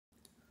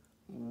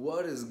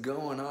What is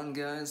going on,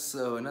 guys?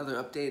 So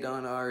another update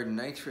on our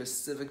nitrous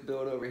Civic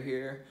build over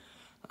here.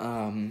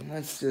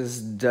 Let's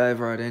just dive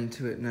right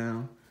into it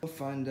now. We'll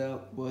find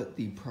out what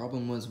the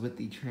problem was with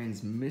the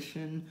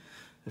transmission.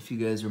 If you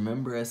guys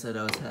remember, I said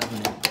I was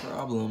having a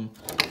problem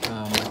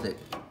with it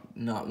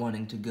not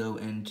wanting to go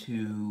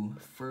into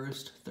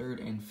first,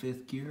 third, and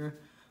fifth gear.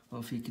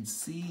 Well, if you could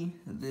see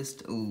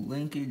this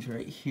linkage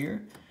right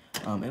here,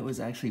 it was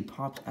actually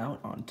popped out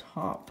on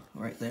top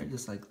right there,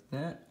 just like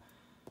that.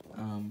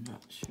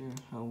 Not sure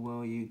how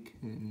well you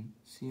can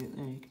see it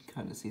there. You can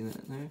kind of see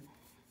that there.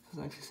 It's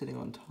actually sitting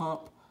on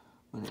top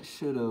when it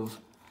should have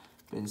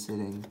been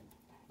sitting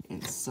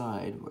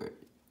inside,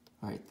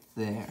 right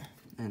there.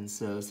 And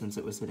so since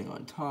it was sitting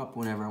on top,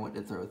 whenever I went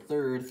to throw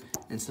third,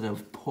 instead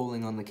of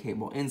pulling on the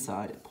cable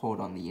inside, it pulled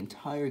on the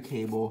entire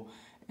cable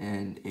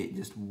and it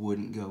just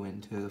wouldn't go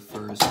into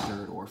first,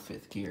 third, or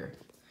fifth gear.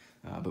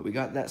 But we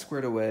got that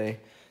squared away,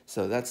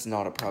 so that's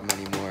not a problem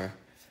anymore.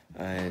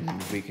 And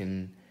we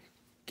can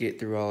get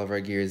through all of our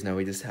gears. Now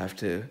we just have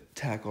to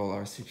tackle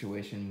our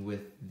situation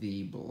with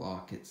the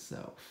block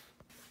itself.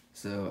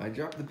 So I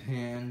dropped the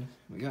pan,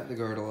 we got the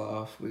girdle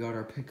off, we got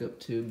our pickup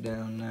tube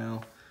down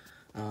now.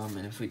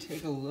 And if we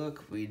take a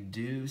look, we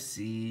do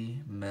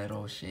see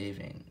metal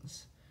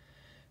shavings.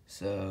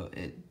 So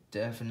it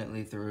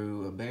definitely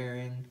threw a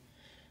bearing.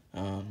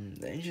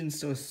 The engine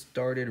still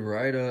started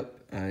right up.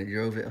 I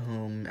drove it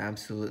home,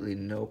 absolutely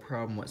no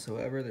problem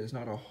whatsoever. There's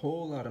not a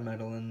whole lot of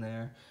metal in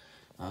there.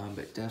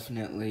 But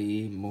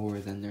definitely more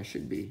than there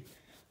should be.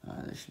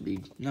 There should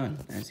be none,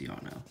 as you all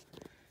know.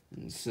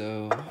 And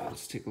so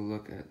let's take a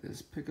look at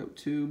this pickup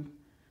tube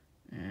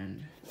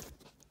and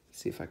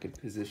see if I could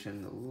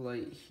position the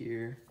light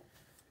here.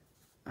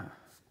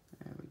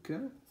 There we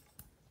go.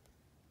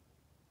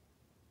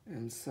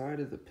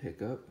 Inside of the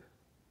pickup,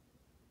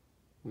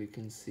 we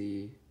can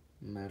see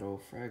metal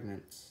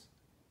fragments.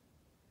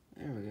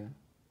 There we go.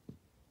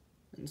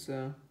 And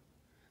so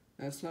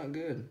that's not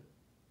good.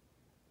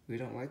 We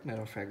don't like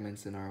metal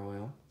fragments in our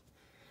oil.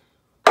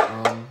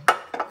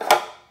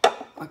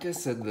 Like I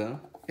said though,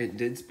 it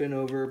did spin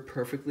over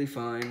perfectly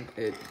fine.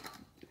 It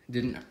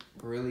didn't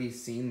really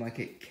seem like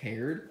it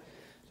cared.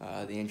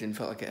 The engine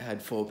felt like it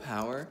had full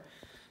power.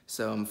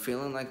 So I'm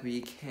feeling like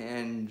we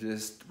can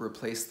just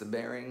replace the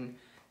bearing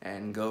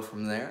and go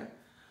from there.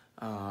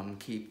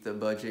 Keep the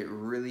budget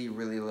really,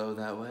 really low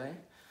that way.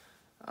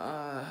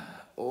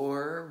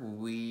 Or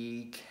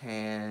we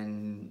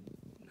can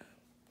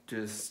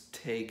just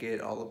take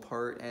it all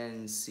apart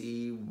and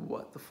see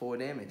what the full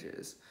damage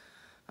is.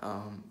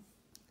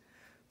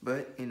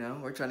 But, you know,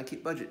 we're trying to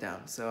keep budget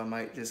down, so I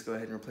might just go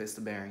ahead and replace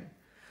the bearing.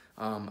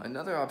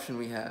 Another option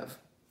we have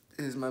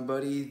is my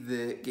buddy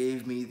that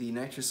gave me the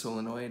nitrous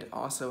solenoid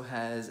also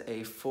has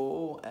a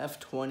full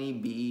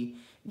F20B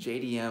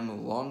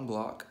JDM long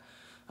block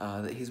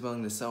that he's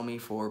willing to sell me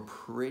for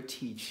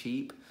pretty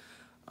cheap.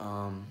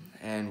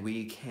 And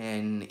we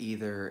can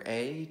either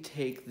A,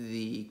 take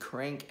the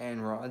crank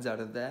and rods out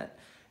of that,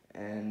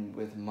 and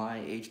with my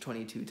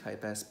H22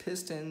 Type S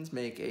pistons,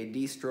 make a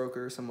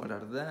D-stroker somewhat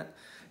out of that.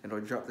 It'll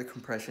drop the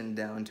compression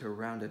down to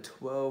around a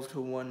 12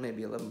 to 1,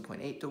 maybe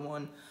 11.8 to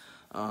 1.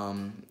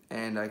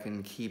 And I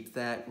can keep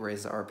that,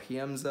 raise the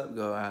RPMs up,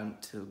 go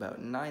out to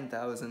about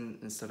 9,000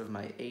 instead of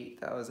my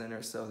 8,000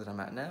 or so that I'm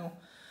at now.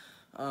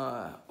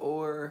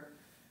 Or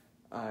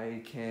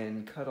I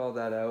can cut all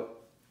that out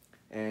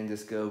and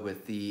just go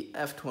with the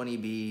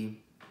F20B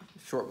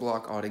short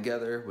block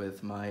altogether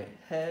with my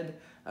head.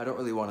 I don't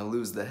really want to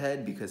lose the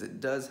head because it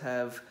does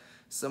have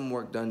some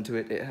work done to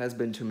it. It has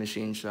been to a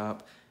machine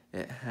shop.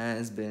 It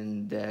has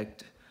been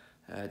decked,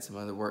 had some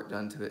other work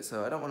done to it,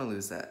 so I don't want to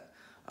lose that.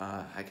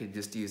 I could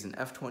just use an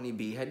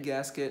F20B head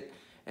gasket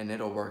and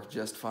it'll work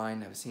just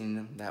fine. I've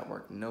seen that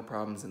work no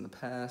problems in the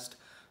past.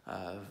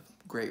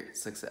 Great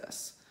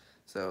success.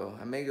 So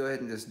I may go ahead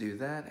and just do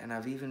that, and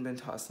I've even been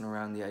tossing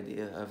around the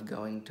idea of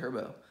going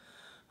turbo.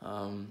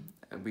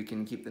 We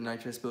can keep the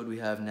nitrous build we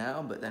have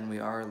now, but then we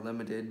are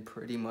limited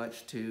pretty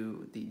much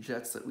to the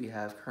jets that we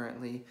have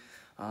currently.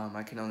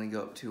 I can only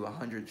go up to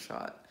 100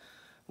 shot,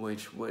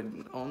 which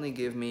would only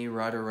give me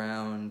right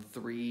around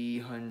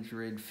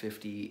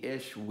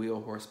 350-ish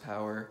wheel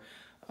horsepower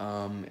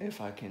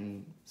if I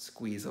can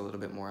squeeze a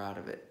little bit more out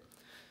of it.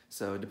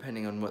 So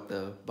depending on what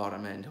the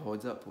bottom end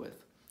holds up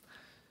with.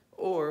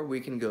 Or we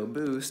can go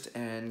boost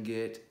and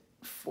get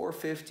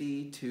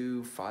 450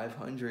 to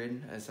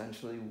 500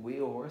 essentially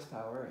wheel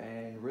horsepower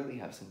and really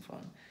have some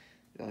fun.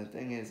 The only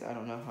thing is I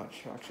don't know how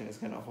traction is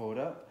going to hold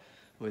up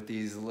with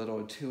these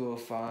little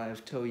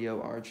 205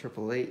 Toyo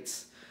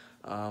R888s.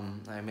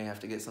 I may have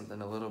to get something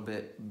a little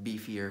bit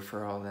beefier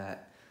for all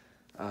that.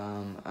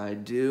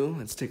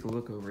 Let's take a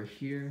look over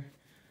here,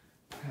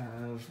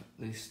 have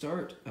the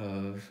start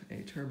of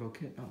a turbo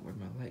kit. Oh, where'd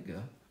my light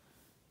go?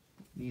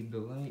 Need the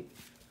light.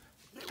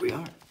 There we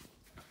are.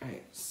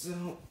 Alright,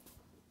 so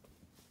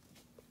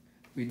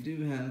we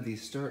do have the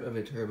start of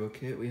a turbo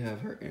kit. We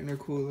have our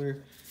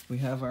intercooler, we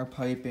have our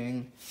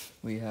piping,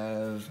 we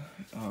have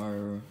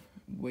our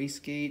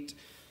wastegate,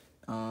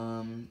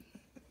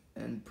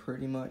 and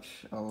pretty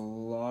much a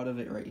lot of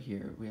it right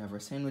here. We have our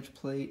sandwich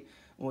plate,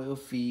 oil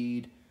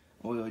feed,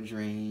 oil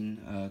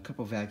drain, a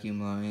couple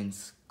vacuum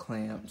lines,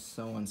 clamps,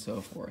 so on and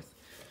so forth.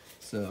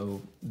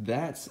 So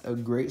that's a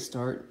great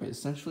start.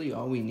 Essentially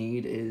all we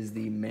need is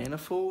the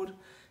manifold,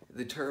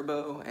 the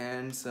turbo,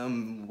 and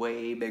some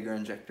way bigger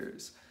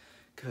injectors.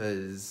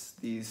 Because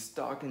these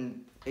stock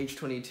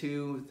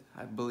H22,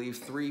 I believe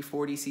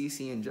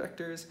 340cc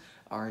injectors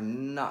are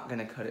not going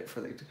to cut it for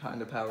the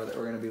kind of power that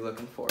we're going to be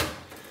looking for.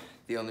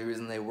 The only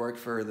reason they work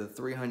for the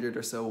 300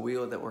 or so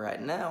wheel that we're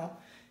at now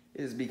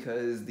is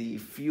because the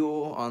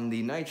fuel on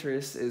the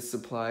nitrous is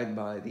supplied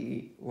by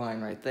the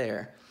line right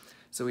there.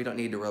 So we don't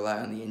need to rely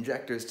on the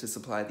injectors to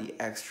supply the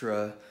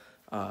extra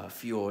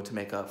fuel to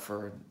make up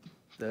for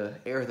the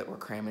air that we're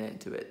cramming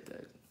into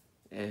it,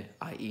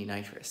 i.e.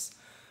 nitrous.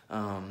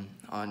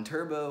 On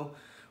turbo,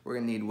 we're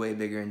gonna need way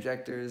bigger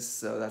injectors,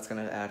 so that's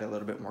gonna add a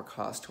little bit more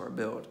cost to our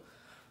build.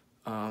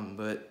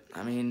 But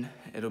I mean,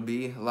 it'll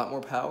be a lot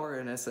more power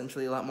and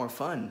essentially a lot more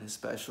fun,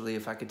 especially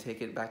if I could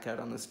take it back out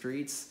on the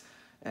streets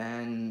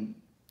and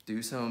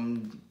do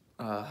some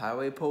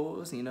highway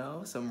pulls, you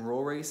know, some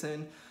roll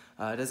racing.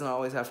 It doesn't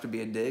always have to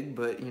be a dig,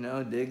 but you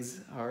know, digs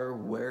are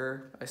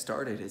where I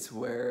started. It's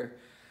where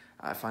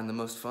I find the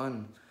most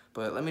fun.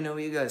 But let me know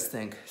what you guys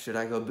think. Should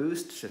I go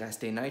boost? Should I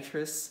stay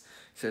nitrous?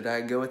 Should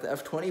I go with the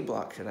F20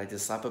 block? Should I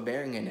just slap a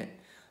bearing in it?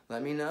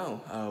 Let me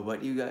know.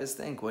 What do you guys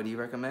think? What do you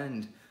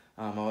recommend?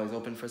 I'm always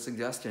open for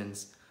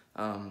suggestions.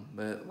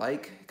 But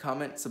like,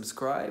 comment,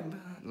 subscribe.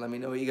 Let me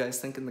know what you guys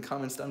think in the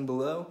comments down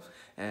below.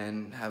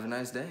 And have a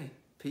nice day.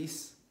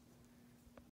 Peace.